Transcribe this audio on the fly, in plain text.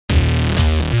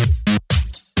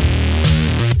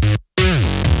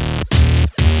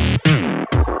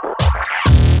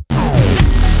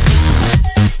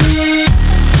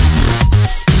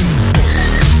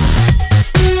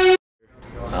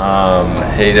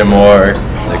Hayden Moore,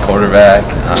 the quarterback.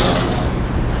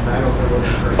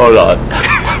 Hold on.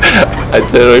 I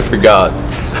totally forgot.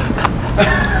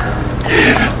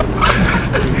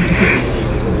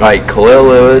 Right, Khalil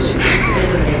Lewis,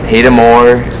 Hayden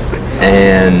Moore,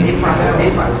 and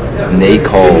Nate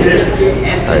Cole.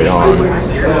 Right on.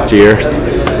 Dear.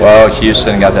 Well,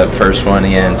 Houston got that first one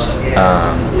against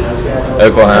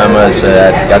Oklahoma, so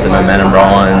that got the momentum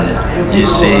rolling.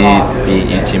 UC beat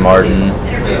UT Martin.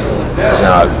 It's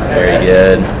not very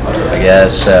good, I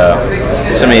guess. So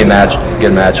it's gonna be a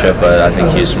good matchup, but I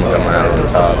think Houston will come out on the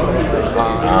top.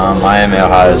 Miami,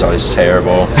 Ohio is always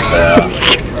terrible, so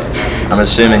I'm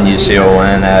assuming UC will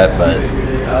win that, but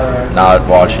not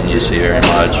watching UC very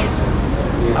much.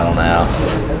 I don't know.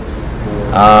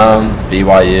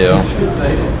 BYU,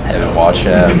 haven't watched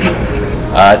them.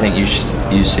 I think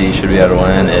UC should be able to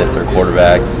win if their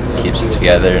quarterback keeps it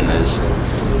together and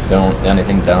don't do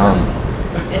anything dumb.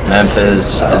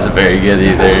 Memphis isn't very good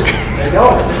either.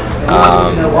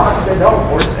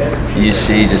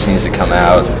 UC just needs to come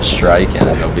out striking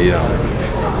and they'll beat them.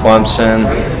 Clemson,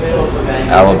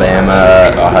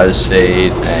 Alabama, Ohio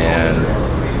State, and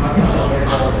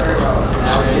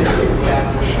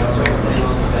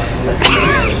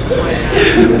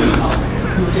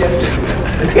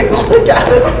look at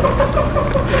it.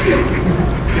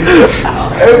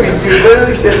 Obi, you're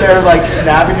literally sitting there like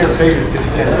snapping your fingers.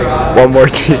 One more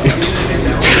team.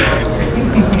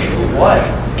 What?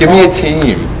 give me a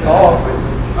team.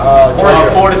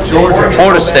 Georgia.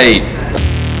 Florida State.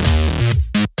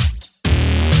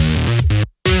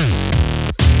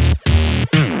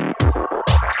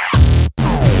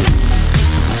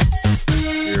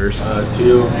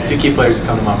 Two key players that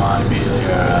come to my mind immediately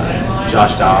are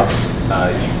Josh Dobbs,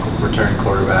 he's a returning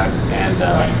quarterback, and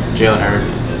Jalen Hurd,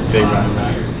 big running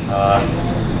back. I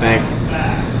think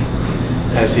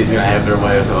Tennessee's going to have their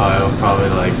way with Ohio, probably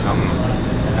like something,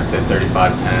 I'd say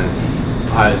 35-10.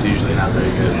 Ohio's usually not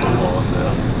very good at football,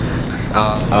 so.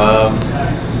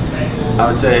 I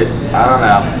would say, I don't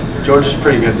know, Georgia's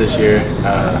pretty good this year.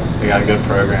 They got a good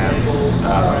program,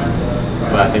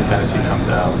 but I think Tennessee comes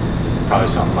out probably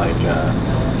something like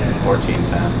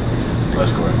 14-10, low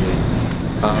scoring game.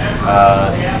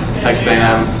 Texas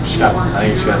A&M, I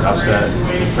think she got upset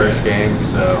in the first game,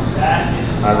 so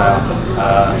I don't know.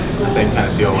 I think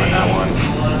Tennessee will win that one,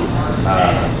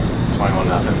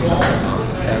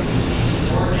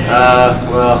 21-0.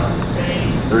 Well,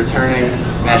 the returning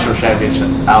national championship,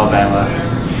 Alabama,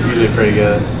 is usually pretty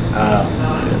good.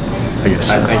 I guess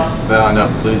so. I think they'll end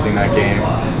up losing that game,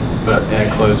 but in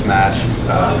a close match,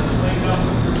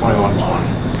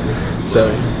 21-20. So,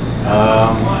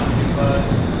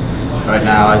 right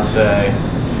now I'd say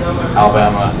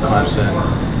Alabama, Clemson,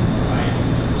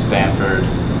 Stanford,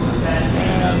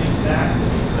 and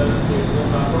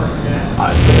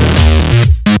Ohio State.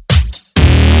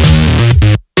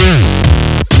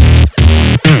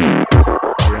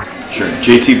 Sure.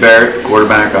 JT Barrett,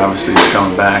 quarterback, obviously is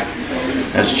coming back.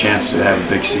 Has a chance to have a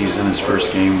big season, his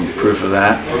first game, proof of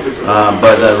that.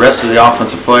 But the rest of the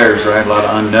offensive players, right, a lot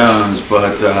of unknowns, but a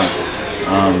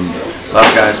lot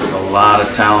of guys with a lot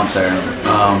of talent there.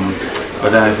 But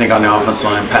then I think on the offensive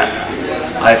line, Pat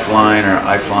Eifline,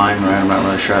 right, I'm not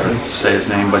really sure how to say his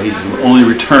name, but he's the only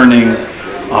returning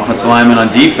offensive lineman. On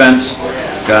defense,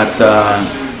 got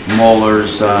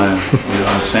Moeller's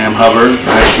Sam Hubbard,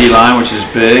 right, D-line, which is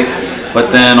big. But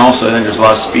then also I think there's a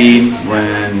lot of speed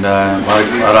and a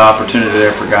lot of opportunity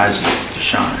there for guys to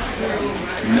shine.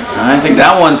 And I think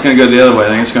that one's going to go the other way. I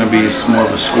think it's going to be more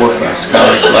of a score fest, kind of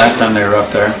like the last time they were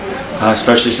up there,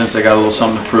 especially since they got a little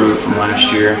something to prove from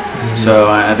last year. So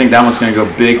I think that one's going to go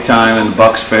big time in the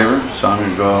Bucs' favor. So I'm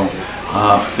going to go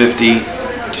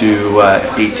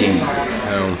 50-18.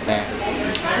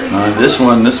 This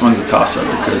one's a toss-up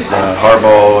because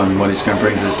Harbaugh and what he's going to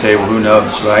bring to the table, who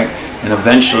knows, right? And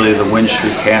eventually the win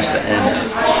streak has to end.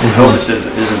 I hope it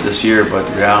isn't this year, but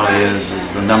the reality is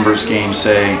the numbers game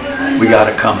say we got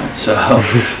it coming. So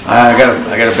I got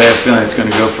a bad feeling it's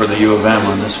going to go for the U of M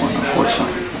on this one,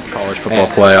 unfortunately. college football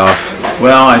playoff.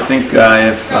 Well, I think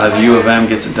if the U of M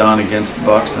gets it done against the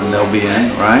Bucs, then they'll be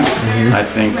in, right? I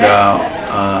think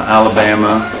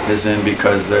Alabama is in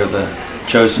because they're the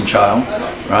chosen child,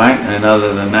 right? And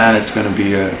other than that, it's going to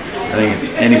be I think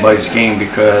it's anybody's game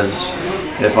because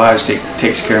if Ohio State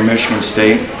takes care of Michigan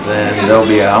State, then they'll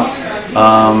be out.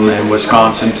 And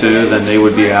Wisconsin too, then they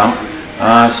would be out.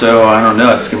 So I don't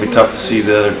know. It's going to be tough to see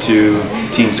the other two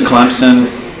teams. Clemson,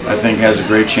 I think, has a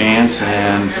great chance,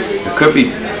 and it could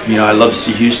be. You know, I'd love to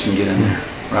see Houston get in there,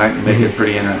 right, and make it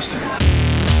pretty interesting.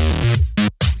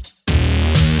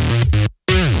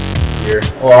 Here.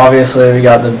 Well, obviously we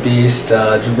got the beast,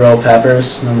 Jabril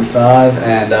Peppers, number 5,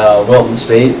 and Wilton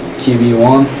Spate,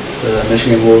 QB1 for the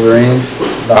Michigan Wolverines.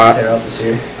 About to tear up this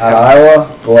year. At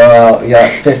Iowa, blowout. We got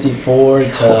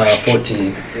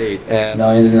 54-14. And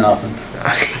Million to nothing.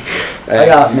 I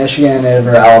got Michigan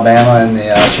over Alabama in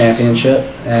the championship,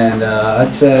 and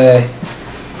I'd say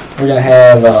we're gonna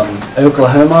have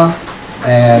Oklahoma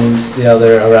and the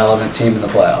other irrelevant team in the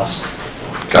playoffs.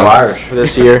 Go Irish for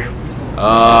this year.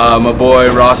 My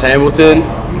boy Ross Hamilton,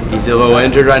 he's a little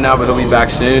injured right now, but he'll be back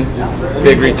soon.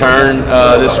 Big return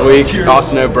this week.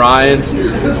 Austin O'Brien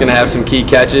is going to have some key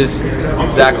catches.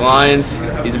 Zach Lyons,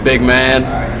 he's a big man.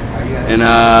 And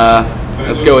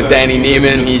let's go with Danny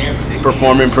Neiman. He's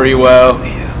performing pretty well.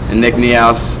 And Nick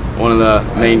Niehaus, one of the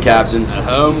main captains.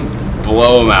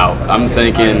 Blow them out. I'm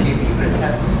thinking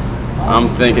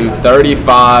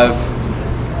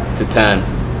 35-10.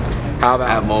 How about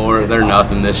At more, they're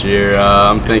nothing this year.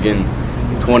 I'm thinking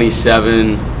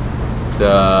 27 to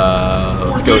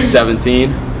let's go 17.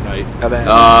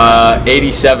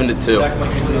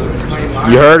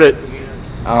 87-2. you heard it?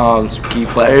 Some key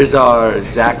players are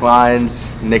Zach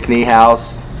Lyons, Nick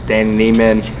Niehaus, Danny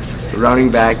Neiman,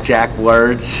 running back Jack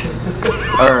Words,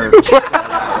 running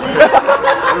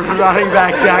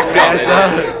back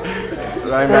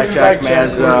Jack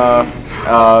Mazza,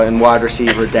 and wide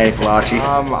receiver Danny Falaci.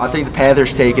 I think the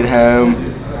Panthers take it home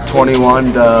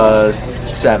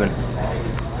 21-7.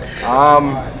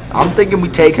 I'm thinking we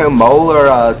take home Moeller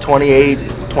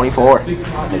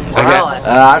 28-24.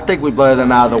 I think we blow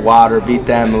them out of the water, beat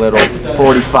them a little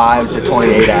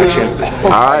 45-28 action. All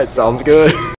right, sounds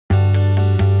good.